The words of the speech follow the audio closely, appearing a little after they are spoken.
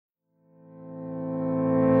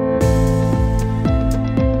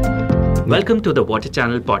Welcome to the Water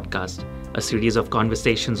Channel podcast, a series of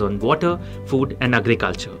conversations on water, food, and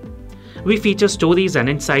agriculture. We feature stories and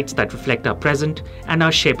insights that reflect our present and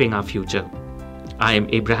are shaping our future. I am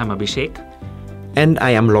Abraham Abhishek. And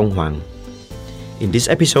I am Long Huang. In this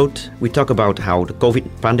episode, we talk about how the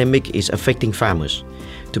COVID pandemic is affecting farmers.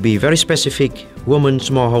 To be very specific, women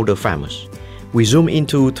smallholder farmers. We zoom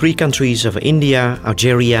into 3 countries of India,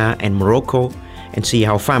 Algeria, and Morocco, and see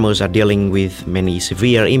how farmers are dealing with many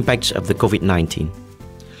severe impacts of the COVID-19.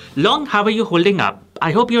 Long, how are you holding up?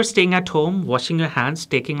 I hope you're staying at home, washing your hands,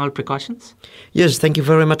 taking all precautions. Yes, thank you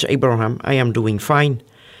very much, Abraham. I am doing fine.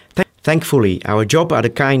 Thankfully, our jobs are the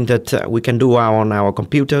kind that we can do on our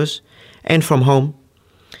computers and from home.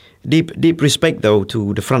 Deep respect, though,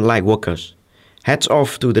 to the frontline workers. Hats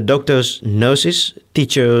off to the doctors, nurses,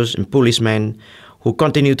 teachers, and policemen who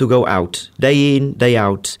continue to go out, day in, day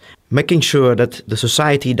out, making sure that the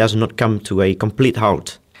society does not come to a complete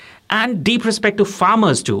halt. And deep respect to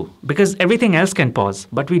farmers too, because everything else can pause,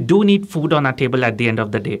 but we do need food on our table at the end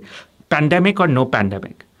of the day, pandemic or no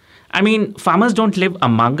pandemic. I mean, farmers don't live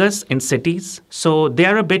among us in cities, so they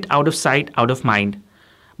are a bit out of sight, out of mind.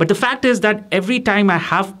 But the fact is that every time I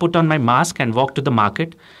have put on my mask and walked to the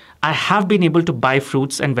market, I have been able to buy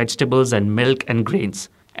fruits and vegetables and milk and grains.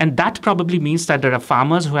 And that probably means that there are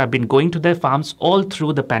farmers who have been going to their farms all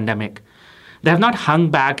through the pandemic. They have not hung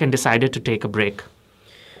back and decided to take a break.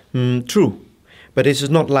 True, but it is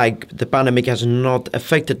not like the pandemic has not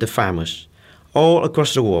affected the farmers. All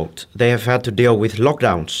across the world, they have had to deal with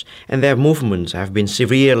lockdowns and their movements have been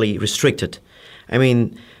severely restricted. I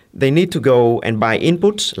mean, they need to go and buy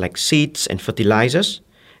inputs like seeds and fertilizers,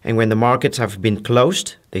 and when the markets have been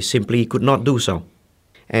closed, they simply could not do so.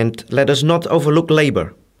 And let us not overlook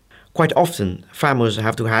labor. Quite often, farmers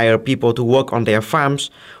have to hire people to work on their farms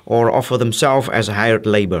or offer themselves as hired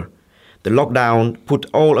labor. The lockdown put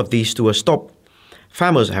all of these to a stop.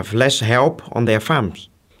 Farmers have less help on their farms.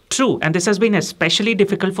 True, and this has been especially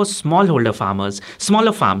difficult for smallholder farmers,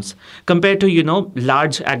 smaller farms, compared to,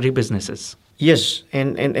 large agribusinesses. Yes,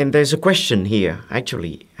 and there's a question here,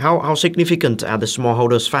 actually. How significant are the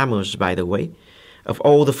smallholders farmers, by the way? Of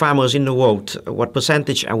all the farmers in the world, what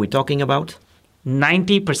percentage are we talking about?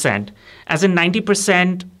 90%, as in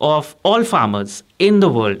 90% of all farmers in the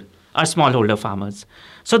world are smallholder farmers.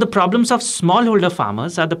 So the problems of smallholder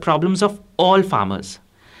farmers are the problems of all farmers.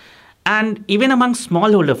 And even among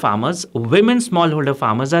smallholder farmers, women smallholder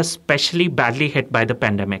farmers are especially badly hit by the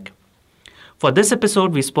pandemic. For this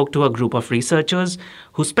episode, we spoke to a group of researchers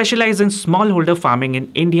who specialize in smallholder farming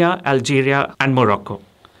in India, Algeria, and Morocco.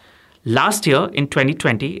 Last year, in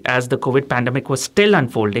 2020, as the COVID pandemic was still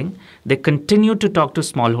unfolding, they continued to talk to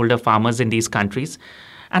smallholder farmers in these countries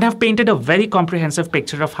and have painted a very comprehensive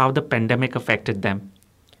picture of how the pandemic affected them.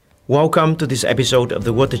 Welcome to this episode of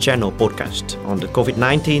the Water Channel podcast on the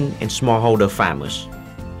COVID-19 and smallholder farmers.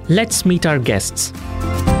 Let's meet our guests.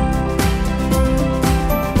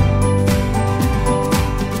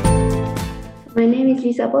 My name is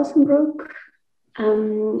Lisa Bossenbroek.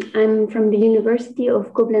 I'm from the University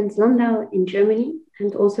of Koblenz-Landau in Germany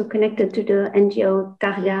and also connected to the NGO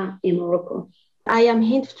Targa in Morocco. I am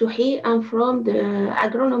Hind Ftouhi. I'm from the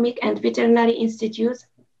Agronomy and Veterinary Institute,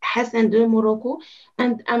 Hassan de Morocco,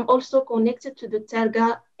 and I'm also connected to the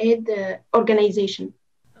Targa aid organization.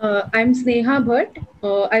 I'm Sneha Bhat.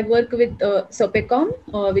 I work with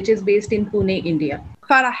SOPPECOM, which is based in Pune, India.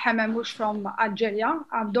 Hamamouche from Algeria.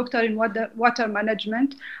 I'm doctor in water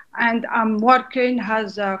management, and I'm working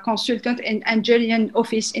as a consultant in Algerian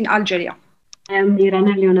office in Algeria. I'm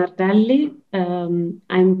Irene Leonardelli.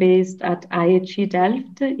 I'm based at IHE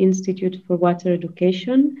Delft, Institute for Water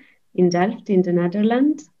Education in Delft, in the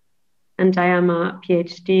Netherlands. And I am a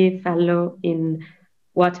PhD fellow in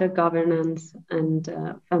water governance and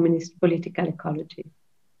feminist political ecology.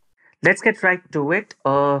 Let's get right to it.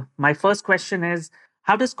 My first question is,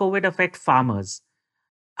 how does COVID affect farmers?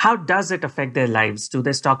 How does it affect their lives? Do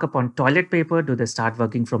they stock up on toilet paper? Do they start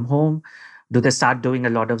working from home? Do they start doing a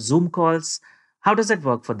lot of Zoom calls? How does it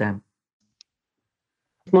work for them?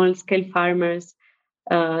 Small-scale farmers,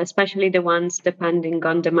 especially the ones depending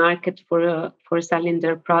on the market for selling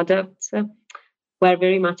their products, were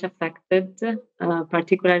very much affected,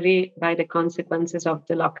 particularly by the consequences of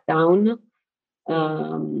the lockdown.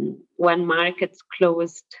 When markets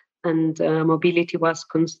closed and mobility was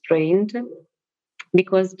constrained,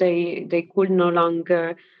 because they could no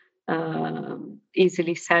longer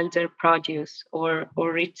easily sell their produce or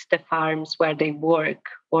reach the farms where they work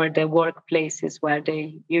or the workplaces where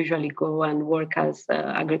they usually go and work as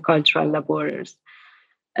agricultural laborers.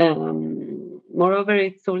 Moreover,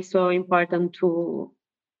 it's also important to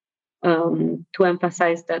to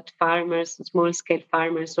emphasize that small-scale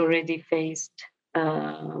farmers already faced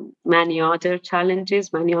many other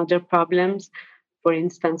challenges, many other problems, for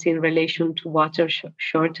instance, in relation to water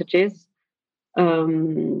shortages.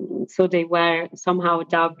 So they were somehow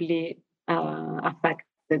doubly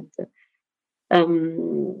affected.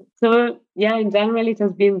 In general, it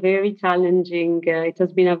has been very challenging. It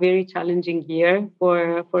has been a very challenging year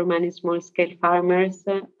for many small-scale farmers.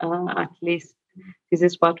 At least this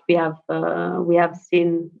is what we have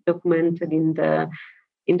seen documented in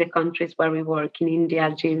the countries where we work, in India,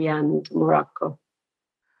 Algeria, and Morocco.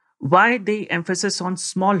 Why the emphasis on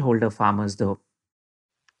smallholder farmers, though?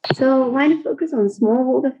 So why the focus on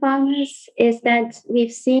smallholder farmers is that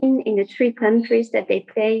we've seen in the three countries that they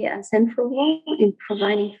play a central role in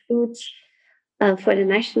providing food for the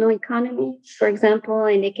national economy. For example,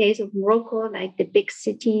 in the case of Morocco, like the big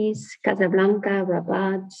cities, Casablanca,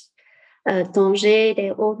 Rabat, Tanger,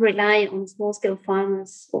 they all rely on small-scale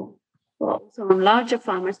farmers, or also on larger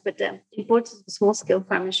farmers, but the importance of small-scale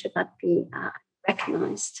farmers should not be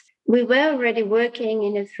recognized. We were already working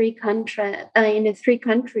in the three countries,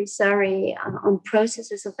 on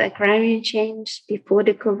processes of agrarian change before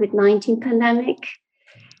the COVID-19 pandemic.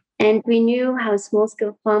 And we knew how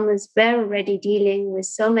small-scale farmers were already dealing with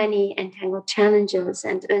so many entangled challenges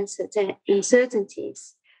and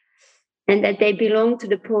uncertainties, and that they belong to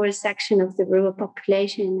the poorest section of the rural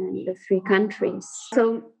population in the three countries.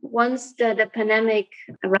 So once the pandemic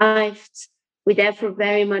arrived, we therefore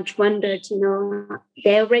very much wondered,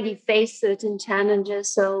 they already face certain challenges.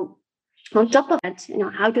 So on top of that,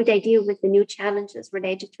 how do they deal with the new challenges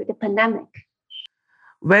related to the pandemic?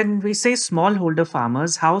 When we say smallholder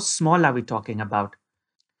farmers, how small are we talking about?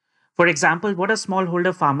 For example, what are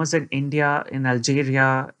smallholder farmers in India, in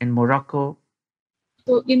Algeria, in Morocco?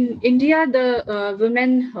 So in India, the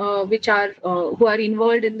women who are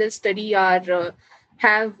involved in this study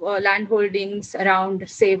have land holdings around,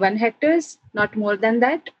 say, 1 hectares, not more than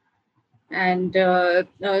that. And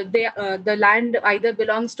the land either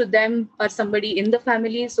belongs to them or somebody in the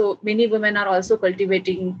family. So many women are also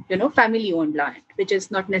cultivating, family-owned land, which is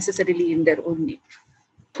not necessarily in their own name.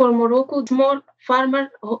 For Morocco, small farmer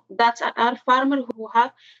that are farmers who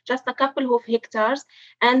have just a couple of hectares,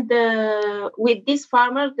 and with this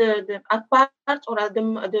farmer, the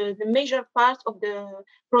major part of the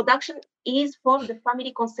production is for the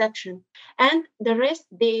family consumption, and the rest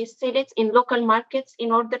they sell it in local markets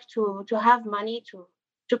in order to have money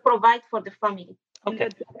to provide for the family. Okay.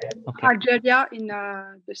 Algeria, in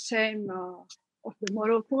the same of the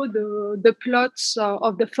Morocco, the plots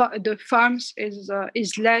of the farms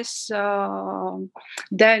is less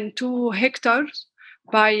than 2 hectares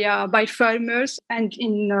by farmers, and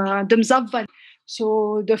in the Mzabbal.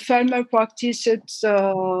 So the farmer practices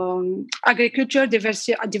agriculture,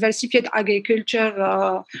 diversified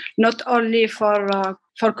agriculture, not only for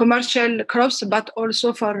commercial crops but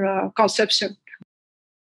also for consumption.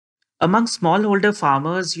 Among smallholder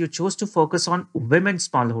farmers, you chose to focus on women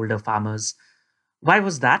smallholder farmers. Why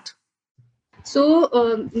was that? So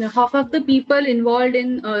half of the people involved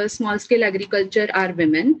in small-scale agriculture are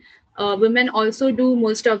women. Women also do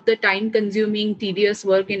most of the time-consuming, tedious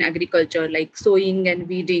work in agriculture, like sowing and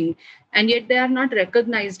weeding, and yet they are not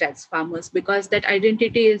recognized as farmers because that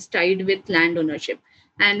identity is tied with land ownership.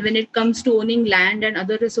 And when it comes to owning land and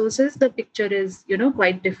other resources, the picture is,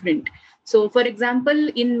 quite different. So, for example,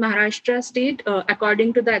 in Maharashtra state,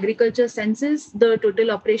 according to the agriculture census, the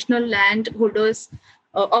total operational landholders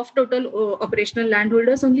of total operational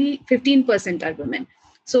landholders, only 15% are women.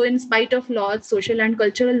 So in spite of laws, social and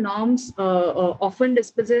cultural norms often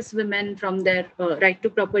dispossess women from their right to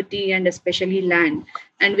property and especially land,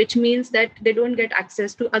 and which means that they don't get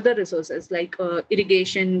access to other resources like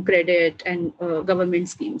irrigation, credit, and government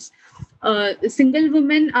schemes. Single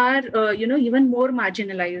women are, even more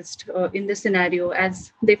marginalized in this scenario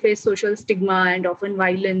as they face social stigma and often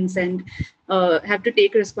violence and have to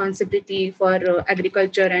take responsibility for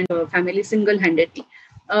agriculture and family single-handedly.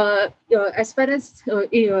 As far as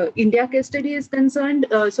India case study is concerned,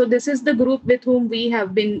 so this is the group with whom we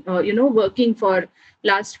have been, working for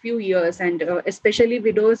last few years, and especially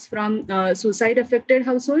widows from suicide-affected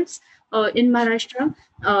households in Maharashtra.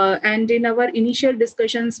 And in our initial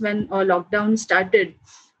discussions when lockdown started,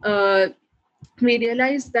 we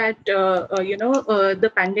realized that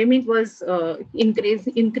the pandemic was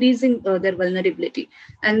increasing their vulnerability,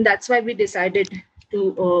 and that's why we decided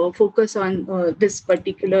to focus on this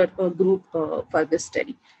particular group for this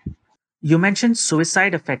study. You mentioned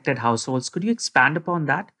suicide affected households. Could you expand upon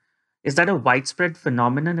that? Is that a widespread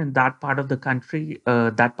phenomenon in that part of the country,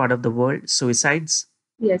 that part of the world, suicides?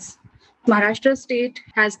 Yes. Maharashtra state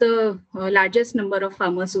has the largest number of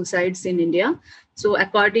farmer suicides in India. So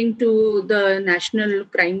according to the National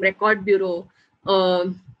Crime Record Bureau,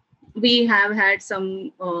 we have had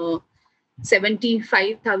some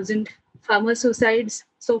 75,000 farmer suicides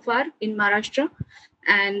so far in Maharashtra.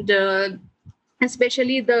 And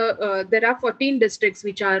especially there are 14 districts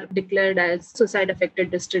which are declared as suicide affected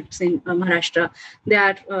districts in Maharashtra. They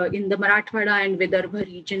are in the Marathwada and Vidarbha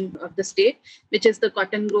region of the state, which is the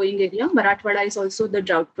cotton growing area. Marathwada is also the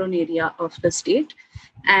drought prone area of the state.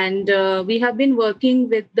 And we have been working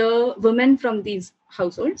with the women from these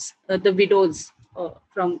households, the widows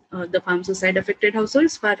from the farm suicide affected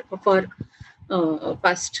households for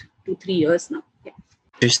past 2-3 years now. Yeah.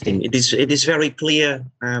 Interesting. It is very clear.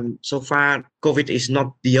 So far, COVID is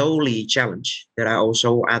not the only challenge. There are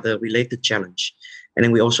also other related challenges. And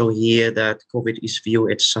then we also hear that COVID is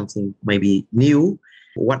viewed as something maybe new.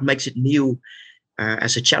 What makes it new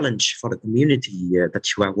as a challenge for the community that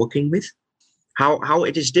you are working with? How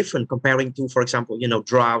it is different comparing to, for example,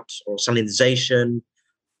 drought or salinization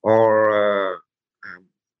or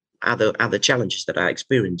other challenges that are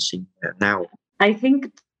experiencing now? I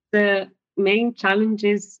think the main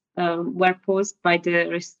challenges were posed by the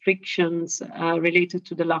restrictions related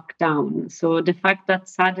to the lockdown. So the fact that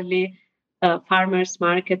suddenly farmers'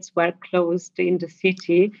 markets were closed in the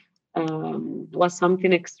city was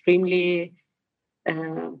something extremely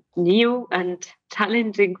new and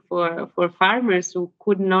challenging for farmers who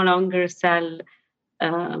could no longer sell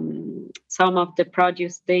some of the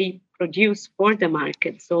produce they produce for the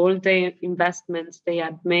market. So all the investments they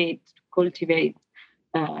had made to cultivate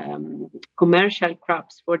commercial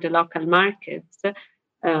crops for the local markets,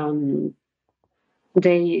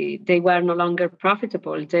 they were no longer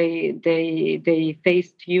profitable. They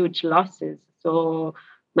faced huge losses. So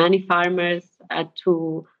many farmers had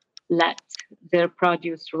to let their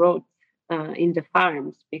produce rot in the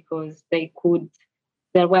farms because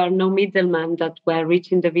there were no middlemen that were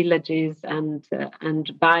reaching the villages and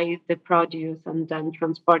buy the produce and then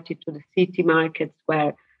transport it to the city markets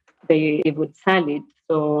where they would sell it.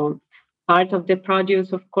 So part of the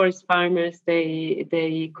produce, of course, farmers they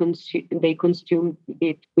consume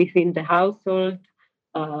it within the household.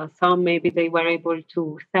 Some maybe they were able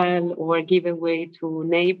to sell or give away to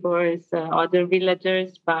neighbors, other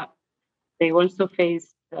villagers, but they also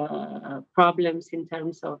faced problems in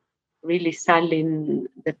terms of really selling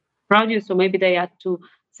the produce. So maybe they had to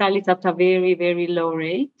sell it at a very, very low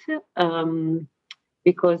rate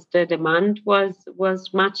because the demand was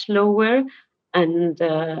much lower. And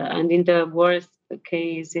in the worst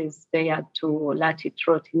cases, they had to let it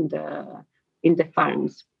rot in the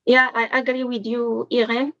farms. Yeah, I agree with you,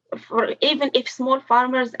 Irene. Even if small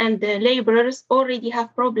farmers and the laborers already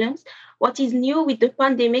have problems, what is new with the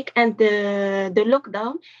pandemic and the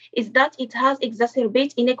lockdown is that it has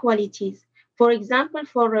exacerbated inequalities. For example,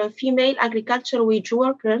 for female agriculture wage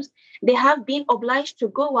workers, they have been obliged to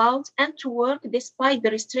go out and to work despite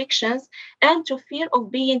the restrictions and to fear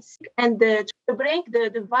of being sick and to bring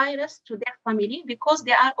the virus to their family because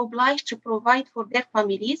they are obliged to provide for their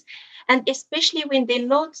families, and especially when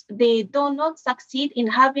they do not succeed in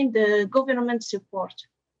having the government support.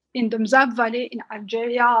 In the Mzab Valley in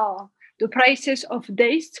Algeria, the prices of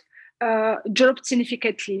dates dropped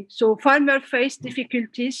significantly. So farmers face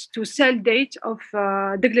difficulties to sell dates of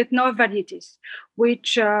Degletnor varieties,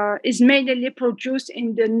 which is mainly produced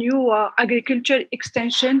in the new agriculture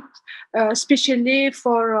extension, especially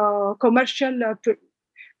for commercial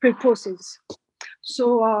purposes.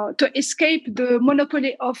 So to escape the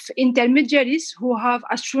monopoly of intermediaries who have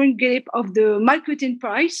a strong grip of the marketing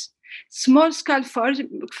price, small-scale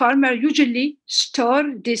farmers usually store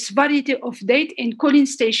this variety of date in cooling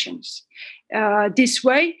stations. This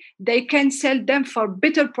way, they can sell them for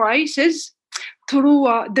better prices through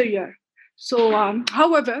the year. So,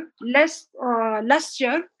 however, last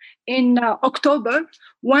year, in October,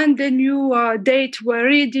 when the new dates were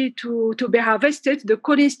ready to be harvested, the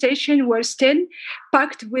cooling stations were still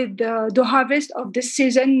packed with the harvest of the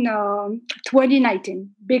season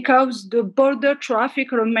 2019 because the border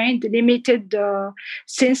traffic remained limited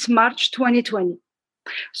since March 2020.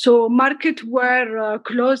 So markets were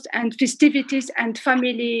closed and festivities and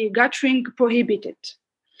family gathering prohibited.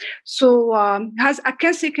 So as a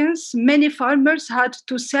consequence, many farmers had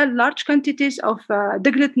to sell large quantities of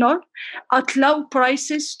Degletnor at low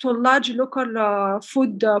prices to large local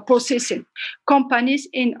food processing companies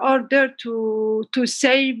in order to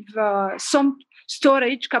save some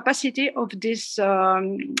storage capacity of this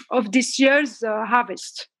year's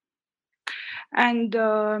harvest. And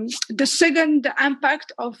the second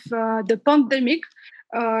impact of the pandemic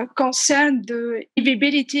concern the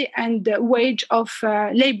livability and the wage of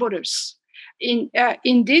laborers.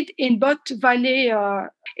 Indeed, in both valley,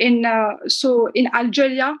 in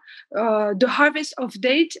Algeria, the harvest of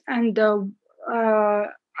date and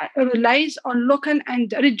relies on local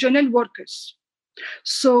and regional workers.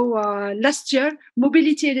 So last year,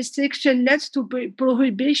 mobility restriction led to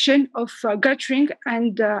prohibition of gathering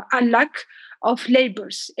and a lack of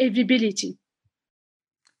labor's availability.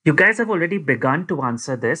 You guys have already begun to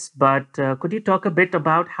answer this, but could you talk a bit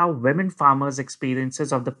about how women farmers'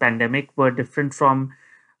 experiences of the pandemic were different from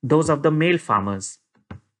those of the male farmers?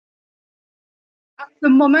 At the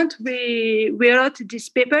moment we wrote this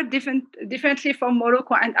paper differently from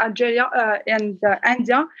Morocco and Algeria and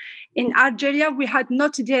India. In Algeria, we had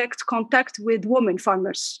not direct contact with women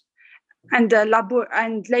farmers and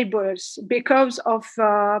laborers because of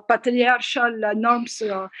patriarchal norms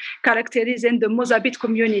characterizing the Mozambique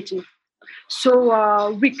community.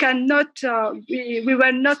 So we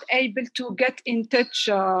were not able to get in touch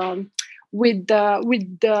with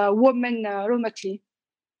the women remotely.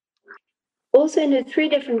 Also in the 3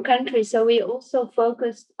 different countries, so we also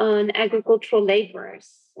focused on agricultural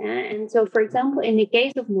laborers. And so, for example, in the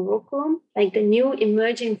case of Morocco, like the new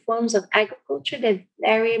emerging forms of agriculture, they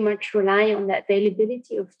very much rely on the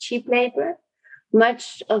availability of cheap labor,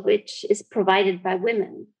 much of which is provided by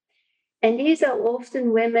women. And these are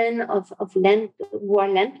often women who are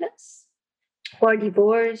landless, or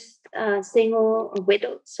divorced, single, or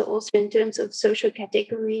widowed. So also in terms of social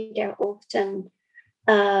category, they're often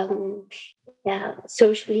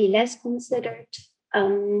socially less considered.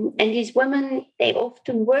 And these women, they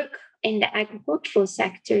often work in the agricultural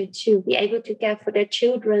sector to be able to care for their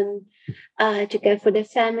children, to care for their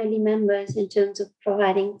family members in terms of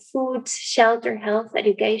providing food, shelter, health,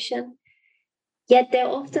 education. Yet they're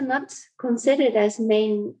often not considered as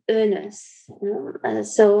main earners.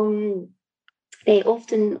 So they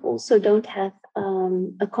often also don't have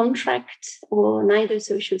a contract or neither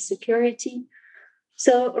social security.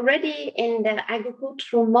 So already in the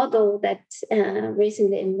agricultural model that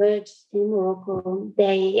recently emerged in Morocco,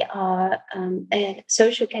 they are a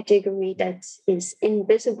social category that is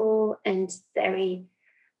invisible and very,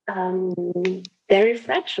 very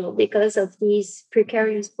fragile because of these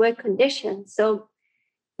precarious work conditions. So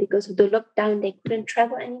because of the lockdown, they couldn't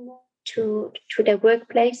travel anymore to their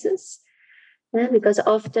workplaces. Because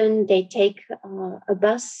often they take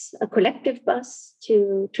a collective bus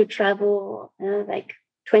to travel like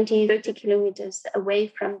 20, 30 kilometers away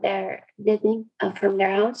from their from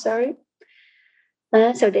their house,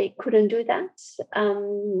 So they couldn't do that.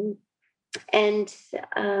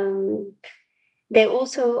 They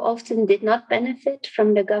also often did not benefit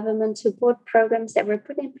from the government support programs that were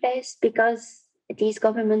put in place because these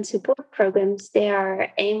government support programs, they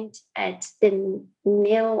are aimed at the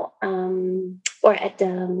male or at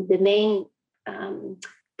the main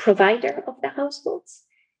provider of the households.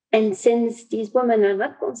 And since these women are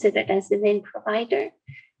not considered as the main provider,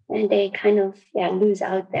 and they kind of lose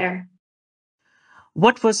out there.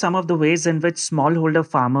 What were some of the ways in which smallholder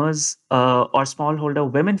farmers or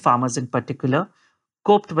smallholder women farmers in particular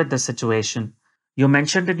coped with the situation? You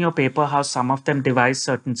mentioned in your paper how some of them devised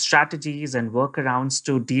certain strategies and workarounds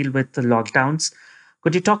to deal with the lockdowns.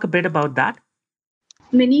 Could you talk a bit about that?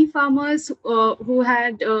 Many farmers who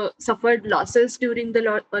had suffered losses during the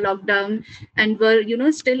lockdown and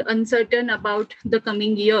were, still uncertain about the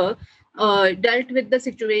coming year, dealt with the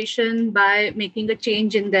situation by making a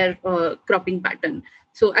change in their cropping pattern.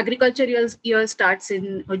 So agriculture year starts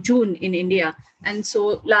in June in India. And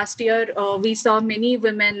so last year, we saw many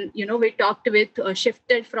women, we talked with,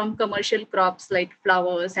 shifted from commercial crops like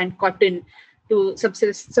flowers and cotton to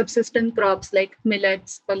subsistent crops like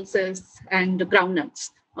millets, pulses, and groundnuts.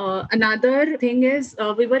 Another thing is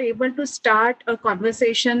we were able to start a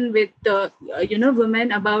conversation with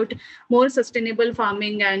women about more sustainable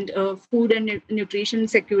farming and food and nutrition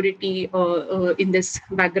security in this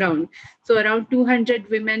background. So around 200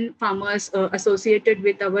 women farmers associated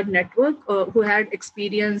with our network who had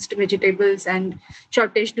experienced vegetables and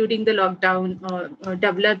shortage during the lockdown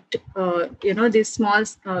developed these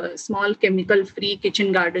small chemical-free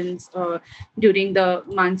kitchen gardens during the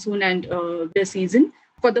monsoon and the season,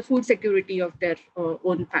 for the food security of their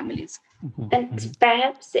own families. And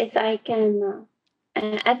perhaps if I can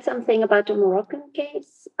add something about the Moroccan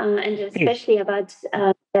case, and especially about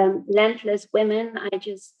the landless women I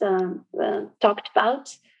just talked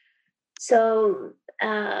about. So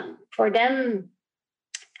for them,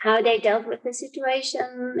 how they dealt with the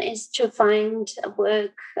situation is to find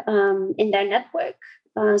work in their network.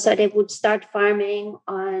 So they would start farming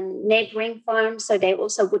on neighboring farms, so they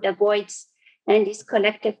also would avoid and these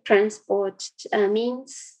collective transport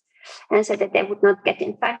means, and so that they would not get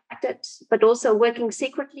infected, but also working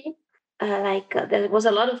secretly. There was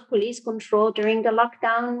a lot of police control during the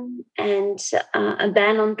lockdown and a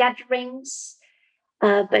ban on gatherings.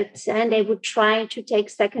 And they would try to take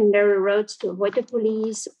secondary roads to avoid the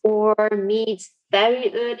police or meet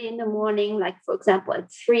very early in the morning, like, for example,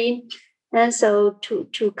 at 3. And so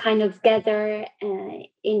to kind of gather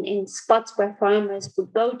in spots where farmers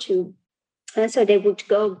would go to. And so they would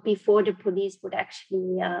go before the police would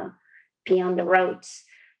actually be on the roads.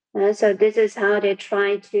 So this is how they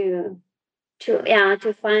try to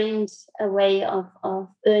find a way of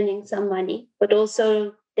earning some money, but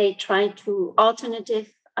also they try to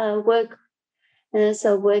alternative work.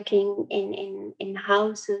 So working in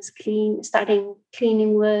houses, starting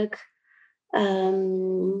cleaning work,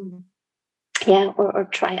 or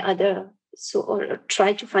try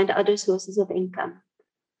to find other sources of income.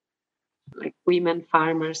 Like women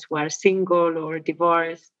farmers who are single or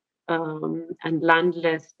divorced and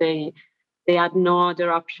landless, they had no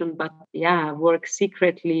other option but work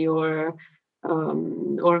secretly or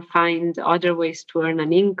find other ways to earn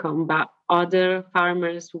an income. But other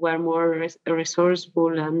farmers who were more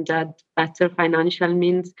resourceful and had better financial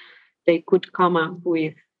means, they could come up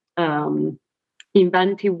with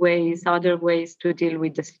inventive ways, other ways to deal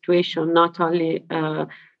with the situation, not only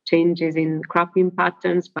changes in cropping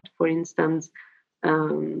patterns, but for instance,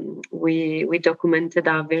 we documented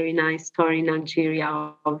a very nice story in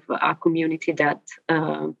Algeria of a community that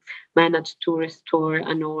managed to restore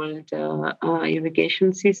an old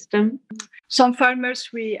irrigation system. Some farmers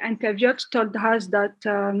we interviewed told us that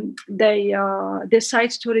they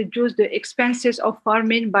decide to reduce the expenses of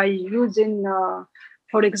farming by using,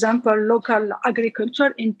 for example, local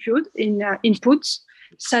agriculture inputs,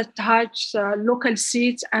 such as local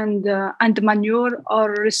seeds and manure,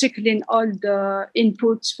 or recycling all the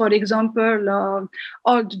inputs, for example,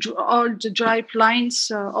 all the dry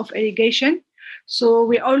lines of irrigation. So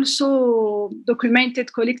we also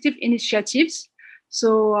documented collective initiatives.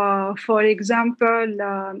 So, for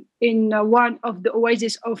example, in one of the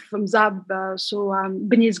oases of Mzab,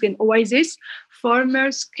 Benizgen Oasis,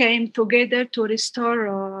 farmers came together to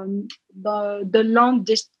restore the long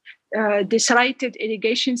disrupted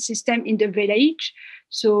irrigation system in the village.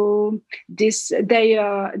 So they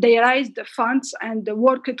raised the funds and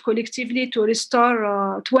worked collectively to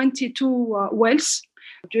restore 22 wells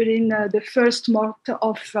during the first month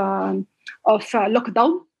of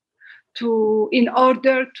lockdown, in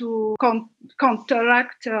order to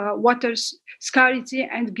counteract water scarcity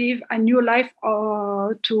and give a new life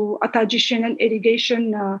to a traditional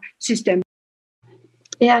irrigation system.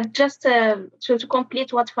 Yeah, just to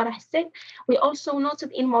complete what Farah said, we also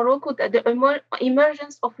noted in Morocco that the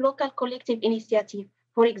emergence of local collective initiative.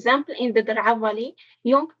 For example, in the Dar'a Valley,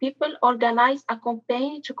 young people organized a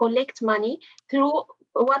campaign to collect money through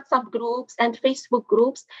WhatsApp groups and Facebook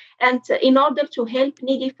groups, and in order to help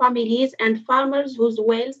needy families and farmers whose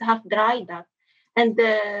wells have dried up, and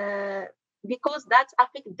because that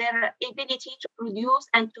affects their ability to produce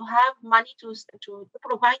and to have money to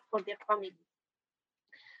provide for their family.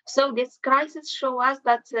 So this crisis shows us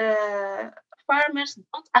that farmers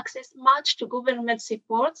don't access much to government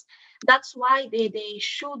supports. That's why they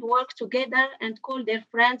should work together and call their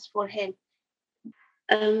friends for help.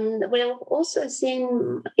 We've also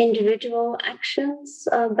seen individual actions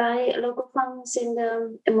by local farmers in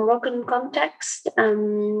the Moroccan context.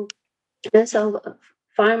 And so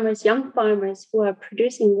young farmers who are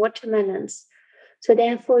producing watermelons. So they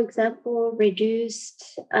have, for example,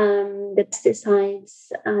 reduced the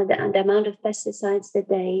pesticides, the amount of pesticides that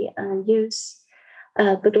they use,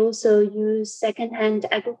 but also use secondhand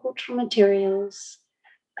agricultural materials.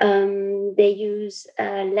 They use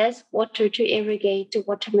less water to irrigate the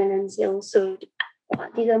watermelons. Also,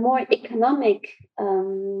 these are more economic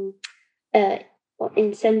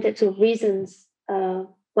incentives or reasons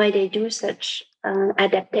why they do such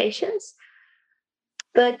adaptations.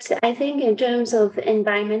 But I think in terms of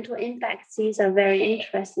environmental impacts, these are very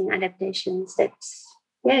interesting adaptations that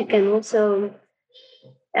can also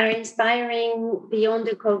are inspiring beyond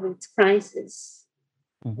the COVID crisis.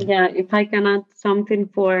 Mm-hmm. Yeah, if I can add something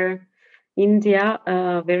for India,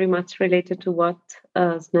 very much related to what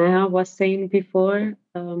Sneha was saying before,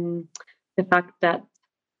 the fact that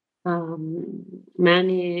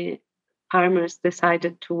many farmers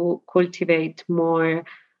decided to cultivate more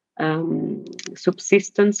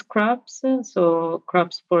subsistence crops, so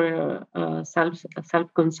crops for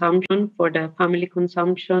self-consumption, for the family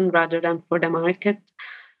consumption rather than for the market,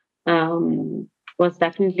 was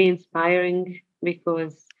definitely inspiring,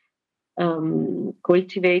 because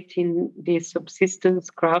cultivating these subsistence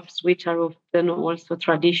crops, which are often also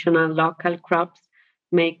traditional local crops,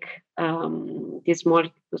 make the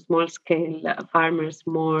small scale farmers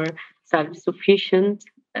more self-sufficient,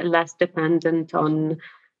 less dependent on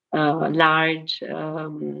large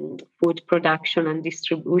food production and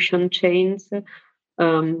distribution chains.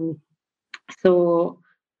 So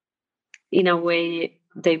in a way,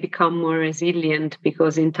 they become more resilient,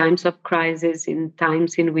 because in times of crisis, in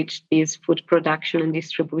times in which these food production and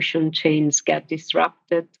distribution chains get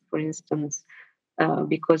disrupted, for instance,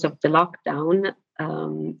 because of the lockdown,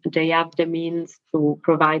 they have the means to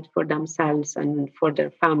provide for themselves and for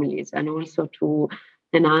their families, and also to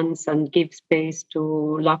enhance and give space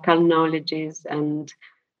to local knowledges and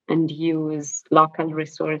use local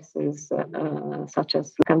resources, such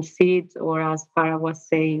as local seeds, or, as Farah was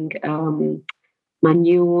saying,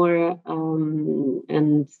 manure,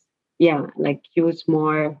 and like use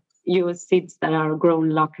seeds that are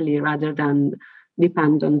grown locally rather than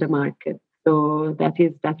depend on the market. So that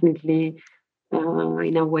is definitely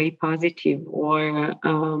in a way positive. Or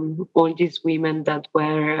all these women that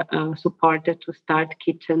were supported to start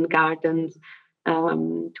kitchen gardens,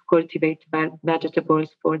 to cultivate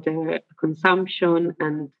vegetables for their consumption,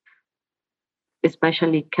 and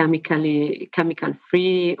especially chemical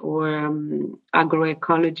free or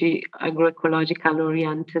agroecological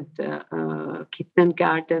oriented kitchen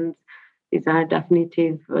gardens. These are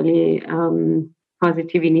definitely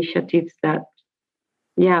positive initiatives that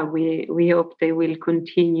we hope they will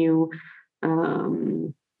continue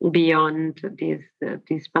beyond this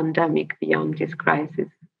pandemic, beyond this crisis.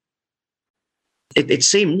 It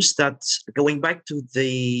seems that going back to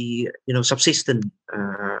the subsistence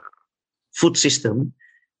food system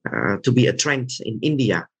to be a trend in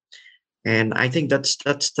India, and I think that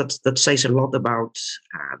says a lot about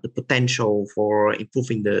the potential for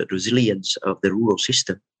improving the resilience of the rural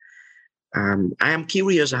system. I am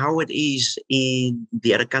curious how it is in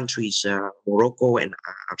the other countries, Morocco and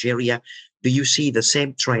Algeria. Do you see the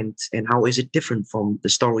same trend, and how is it different from the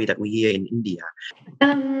story that we hear in India?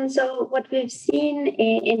 So what we've seen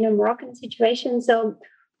in the Moroccan situation,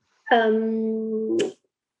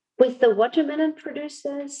 with the watermelon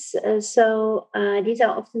producers, these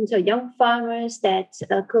are often young farmers that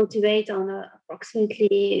cultivate on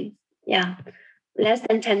approximately less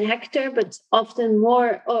than 10 hectares, but often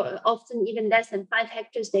more, or often even less than 5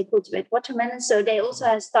 hectares, they cultivate watermelon. So they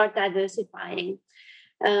also start diversifying.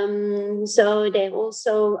 So they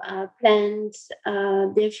also plant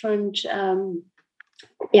different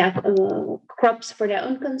crops for their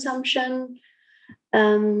own consumption.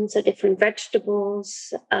 So different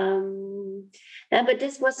vegetables. But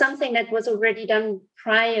this was something that was already done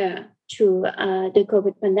prior to the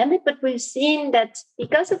COVID pandemic. But we've seen that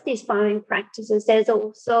because of these farming practices, they've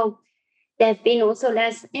been also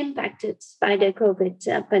less impacted by the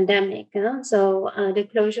COVID pandemic. So the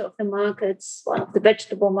closure of the markets, of the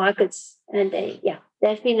vegetable markets, and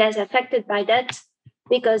they've been less affected by that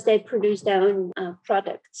because they produce their own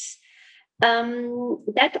products.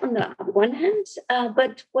 That on the one hand,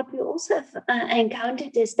 but what we also have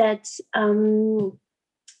encountered is that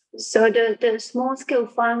the small scale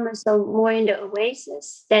farmers are more in the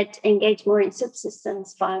oasis that engage more in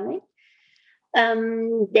subsistence farming.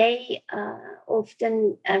 They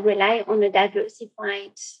often rely on a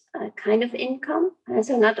diversified kind of income.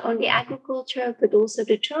 So not only agriculture, but also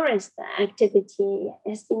the tourist activity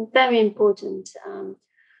has been very important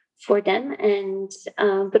for them, and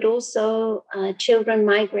but also children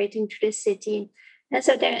migrating to the city. And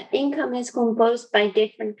so their income is composed by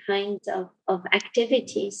different kinds of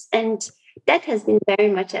activities. And that has been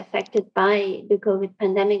very much affected by the COVID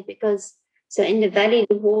pandemic, because in the valley,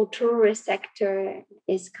 the whole tourist sector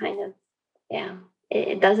is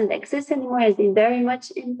it doesn't exist anymore, has been very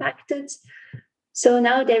much impacted. So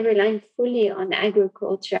now they rely fully on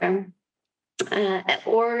agriculture,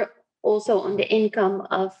 or also on the income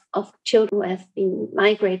of children who have been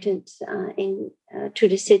migrated to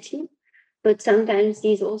the city. But sometimes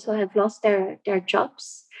these also have lost their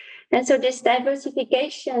jobs. And so this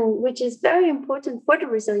diversification, which is very important for the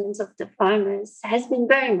resilience of the farmers, has been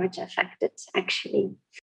very much affected, actually.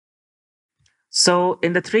 So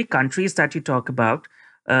in the 3 countries that you talk about,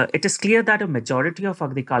 it is clear that a majority of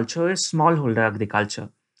agriculture is smallholder agriculture.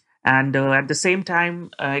 And at the same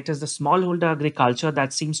time, it is the smallholder agriculture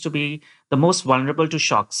that seems to be the most vulnerable to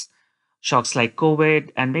shocks like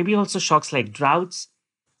COVID, and maybe also shocks like droughts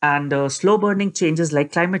and slow burning changes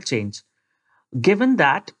like climate change. Given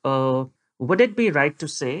that, would it be right to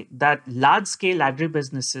say that large scale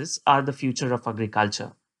agribusinesses are the future of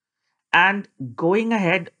agriculture? And going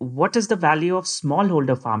ahead, what is the value of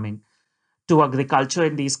smallholder farming? to agriculture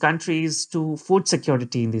in these countries, to food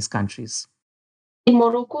security in these countries? In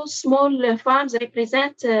Morocco, small farms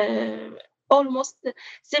represent almost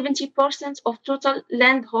 70% of total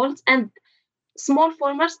landholds, and small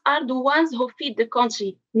farmers are the ones who feed the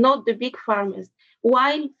country, not the big farmers.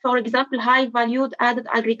 While, for example, high valued added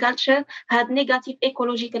agriculture had negative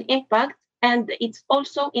ecological impact, and it's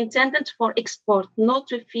also intended for export, not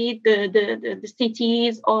to feed the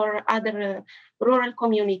cities or other rural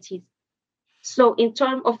communities. So, in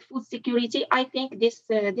terms of food security, I think this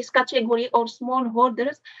category or small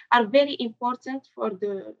holders are very important for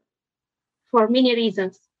many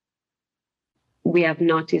reasons. We have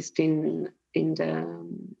noticed in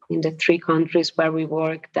the three countries where we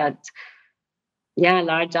work that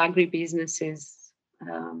large agribusinesses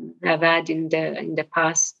have had in the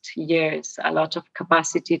past years a lot of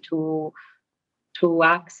capacity to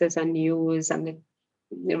access and use and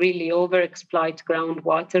really overexploit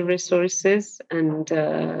groundwater resources, and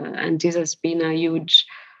this has been a huge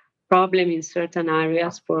problem in certain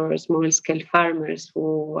areas for small-scale farmers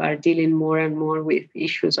who are dealing more and more with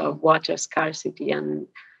issues of water scarcity, and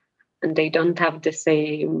they don't have the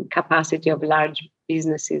same capacity of large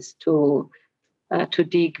businesses to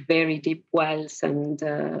dig very deep wells and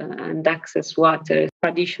access water.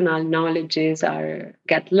 Traditional knowledges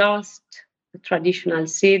get lost. The traditional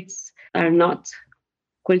seeds are not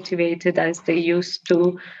cultivated as they used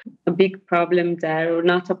to. A big problem there, or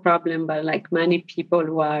not a problem, but like many people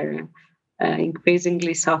who are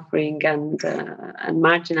increasingly suffering and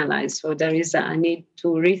marginalized. So there is a need to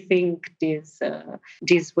rethink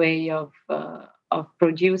this way of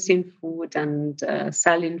producing food and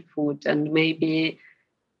selling food, and maybe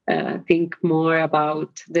think more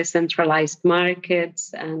about decentralized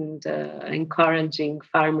markets and encouraging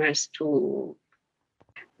farmers to,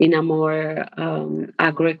 in a more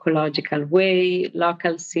agroecological way,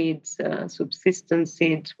 local seeds, subsistence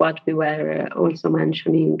seeds, what we were also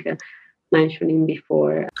mentioning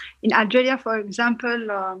before. In Algeria, for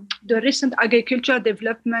example, the recent agriculture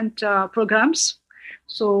development programs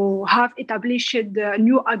have established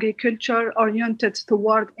new agriculture oriented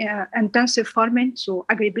toward intensive farming, so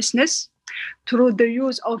agribusiness, through the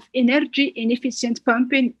use of energy inefficient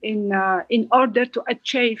pumping in order to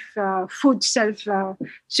achieve food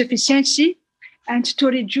self-sufficiency and to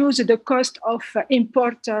reduce the cost of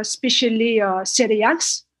import, especially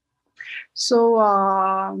cereals. So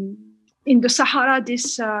in the Sahara,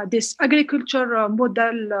 this agriculture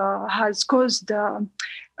model has caused a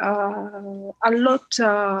lot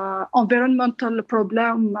environmental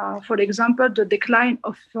problem. For example, the decline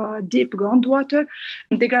of deep groundwater,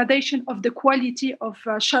 degradation of the quality of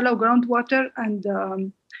shallow groundwater, and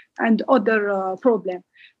other problems.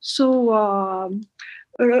 So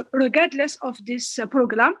regardless of this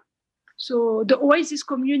program, so the oasis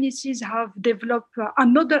communities have developed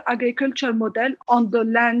another agriculture model on the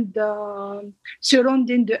land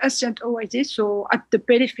surrounding the ancient oasis, so at the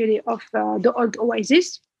periphery of the old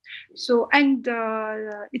oasis. So, and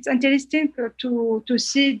it's interesting to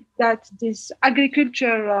see that this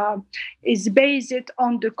agriculture is based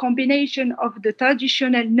on the combination of the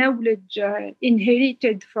traditional knowledge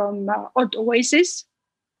inherited from old oasis.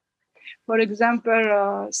 For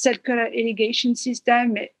example, circular irrigation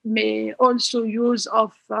system may also use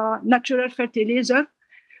of natural fertilizer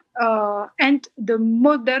and the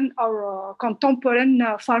modern or contemporary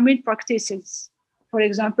farming practices. For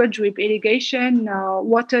example, drip irrigation,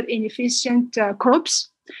 water inefficient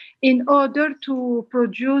crops, in order to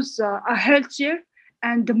produce a healthier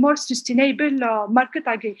and more sustainable market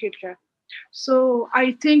agriculture. So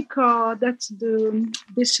I think that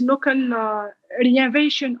this local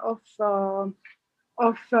reinvention of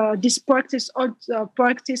this practice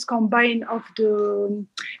combined of the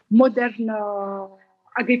modern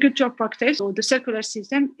agriculture practice. So the circular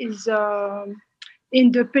system is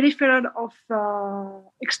in the peripheral of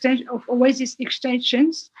oasis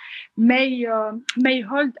extensions may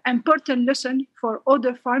hold important lesson for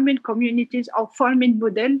other farming communities or farming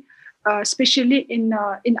model, especially in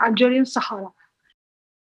Algerian Sahara.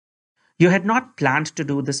 You had not planned to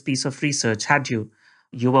do this piece of research, had you?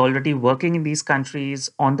 You were already working in these countries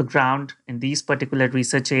on the ground in these particular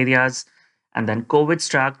research areas, and then COVID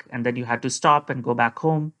struck, and then you had to stop and go back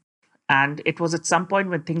home. And it was at some point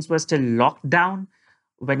when things were still locked down,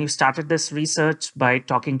 when you started this research by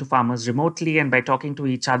talking to farmers remotely and by talking to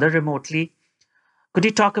each other remotely. Could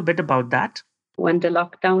you talk a bit about that? When the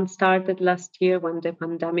lockdown started last year, when the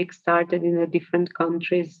pandemic started in the different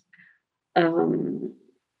countries, we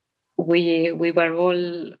were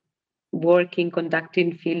all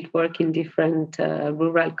conducting field work in different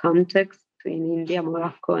rural contexts in India,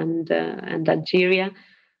 Morocco, and Algeria.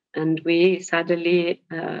 And we suddenly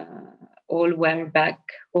all were back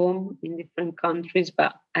home in different countries,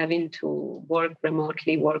 but having to work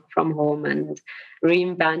remotely, work from home, and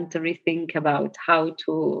rethink about how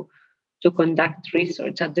to conduct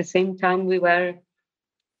research. At the same time, we were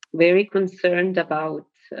very concerned about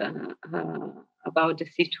the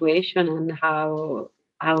situation and how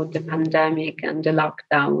the pandemic and the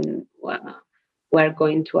lockdown were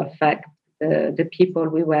going to affect the people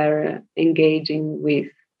we were engaging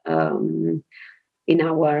with in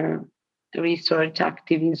our research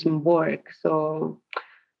activism work. So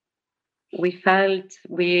we felt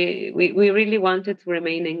we really wanted to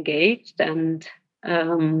remain engaged and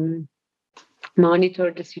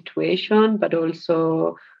monitor the situation, but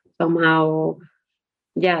also somehow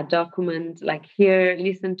document, like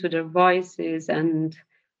listen to their voices and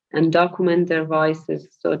document their voices,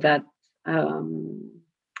 so that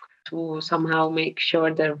to somehow make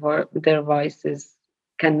sure their voices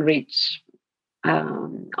can reach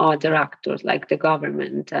other actors like the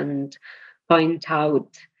government, and point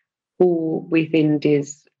out who within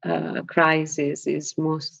this crisis is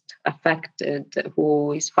most affected,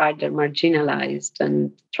 who is further marginalized,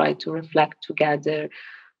 and try to reflect together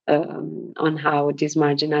on how these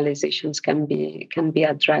marginalizations can be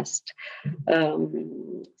addressed.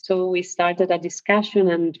 So we started a discussion,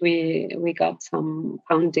 and we got some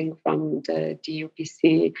funding from the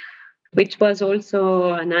DUPC, which was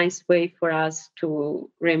also a nice way for us to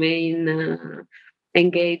remain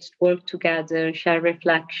engaged, work together, share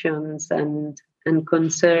reflections and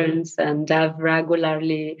concerns, and have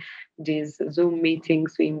regularly these Zoom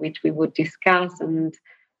meetings in which we would discuss and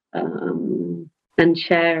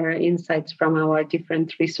share insights from our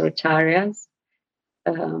different research areas,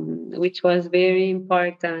 which was very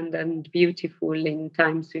important and beautiful in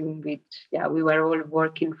times in which we were all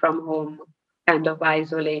working from home, kind of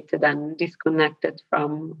isolated and disconnected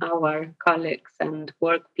from our colleagues and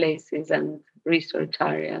workplaces and research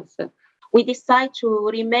areas. We decide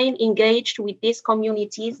to remain engaged with these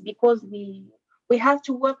communities because we have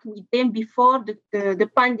to work with them before the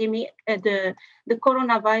pandemic, the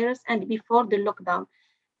coronavirus, and before the lockdown.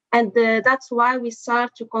 And that's why we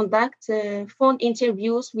start to conduct phone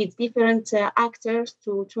interviews with different actors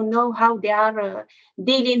to know how they are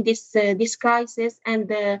dealing this crisis,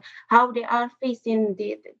 and how they are facing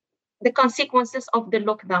the consequences of the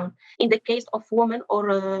lockdown. In the case of women or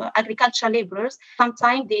agricultural laborers,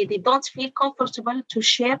 sometimes they don't feel comfortable to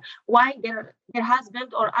share why their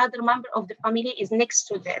husband or other member of the family is next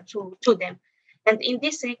to them. And in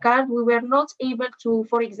this regard, we were not able to,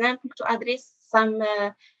 for example, to address some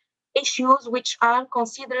issues which are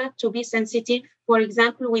considered to be sensitive. For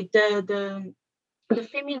example, with the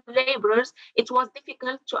female laborers, it was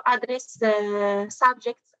difficult to address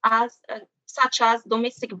subjects such as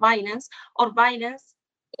domestic violence or violence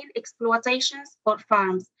in exploitations or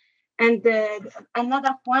farms. And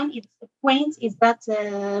another point is that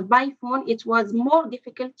by phone, it was more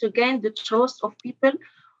difficult to gain the trust of people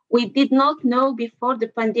we did not know before the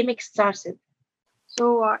pandemic started.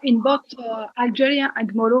 So in both Algeria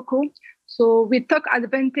and Morocco, so we took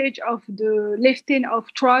advantage of the lifting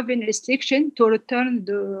of travel restriction to return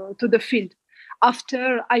to the field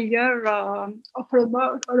after a year of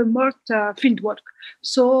remote field work.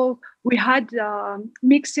 So we had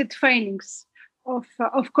mixed findings.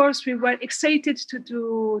 Of course, we were excited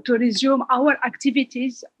to resume our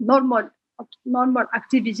activities, normal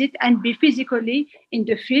activities, and be physically in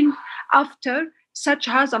the field after such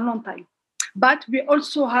as a long time. But we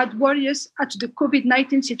also had worries that the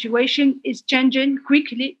COVID-19 situation is changing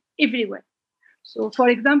quickly everywhere. So, for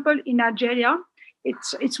example, in Algeria, it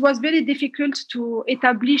was very difficult to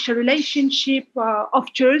establish a relationship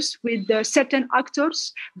of trust with certain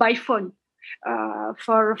actors by phone.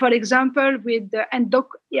 For example, with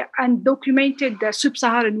undocumented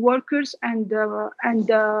sub-Saharan workers and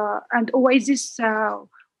Oasis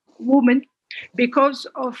women, because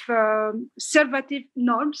of conservative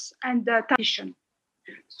norms and tradition.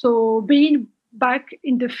 So, being back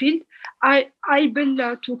in the field, I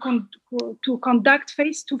able to conduct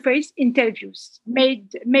face-to-face interviews, made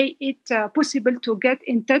it possible to get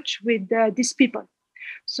in touch with these people.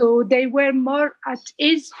 So they were more at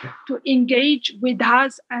ease to engage with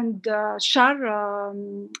us and share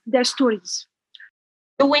their stories.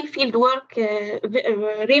 Doing field work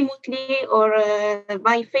remotely or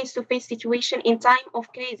by face-to-face situation in time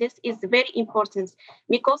of crisis is very important,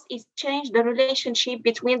 because it changed the relationship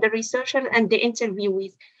between the researcher and the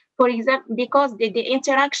interviewees. For example, because the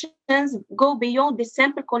interactions go beyond the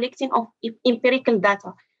sample collecting of empirical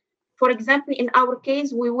data. for example, in our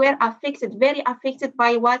case, we were very affected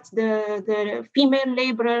by what the female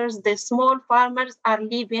laborers, the small farmers are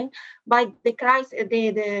living by the crisis,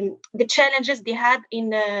 the challenges they had in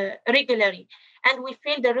regularly. And we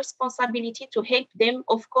feel the responsibility to help them,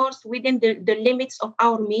 of course, within the limits of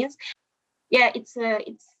our means. Yeah, it's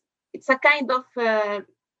a kind of,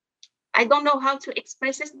 I don't know how to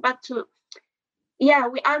express it, but we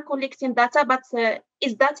are collecting data, but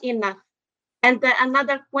is that enough? And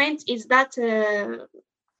another point is that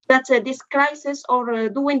this crisis or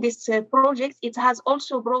doing this project, it has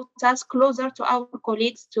also brought us closer to our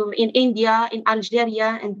colleagues in India, in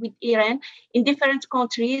Algeria, and with Iran, in different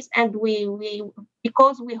countries. And we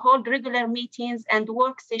because we hold regular meetings and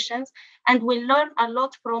work sessions, and we learn a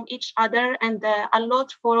lot from each other and a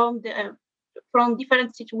lot from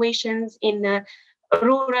different situations in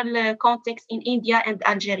rural context in India and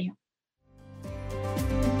Algeria.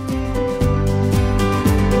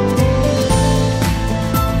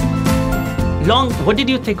 Long, what did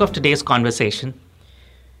you think of today's conversation?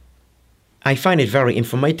 I find it very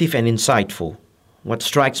informative and insightful. What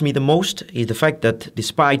strikes me the most is the fact that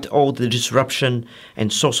despite all the disruption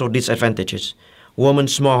and social disadvantages, women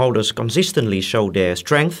smallholders consistently show their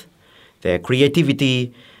strength, their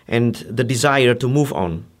creativity, and the desire to move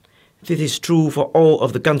on. This is true for all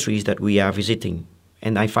of the countries that we are visiting,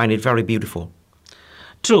 and I find it very beautiful.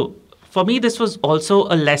 True. For me, this was also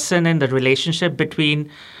a lesson in the relationship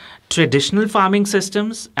between traditional farming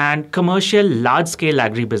systems and commercial large-scale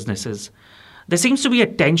agribusinesses. There seems to be a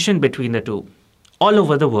tension between the two all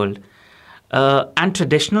over the world. And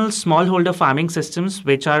traditional smallholder farming systems,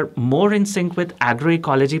 which are more in sync with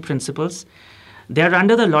agroecology principles, they are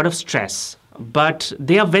under a lot of stress, but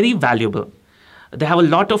they are very valuable. They have a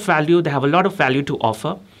lot of value. They have a lot of value to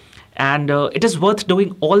offer. And it is worth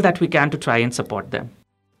doing all that we can to try and support them.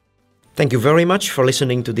 Thank you very much for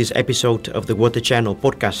listening to this episode of the TheWaterChannel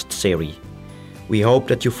podcast series. We hope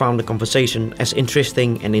that you found the conversation as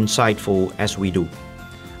interesting and insightful as we do.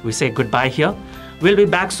 We say goodbye here. We'll be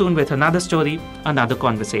back soon with another story, another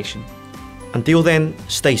conversation. Until then,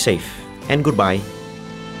 stay safe and goodbye.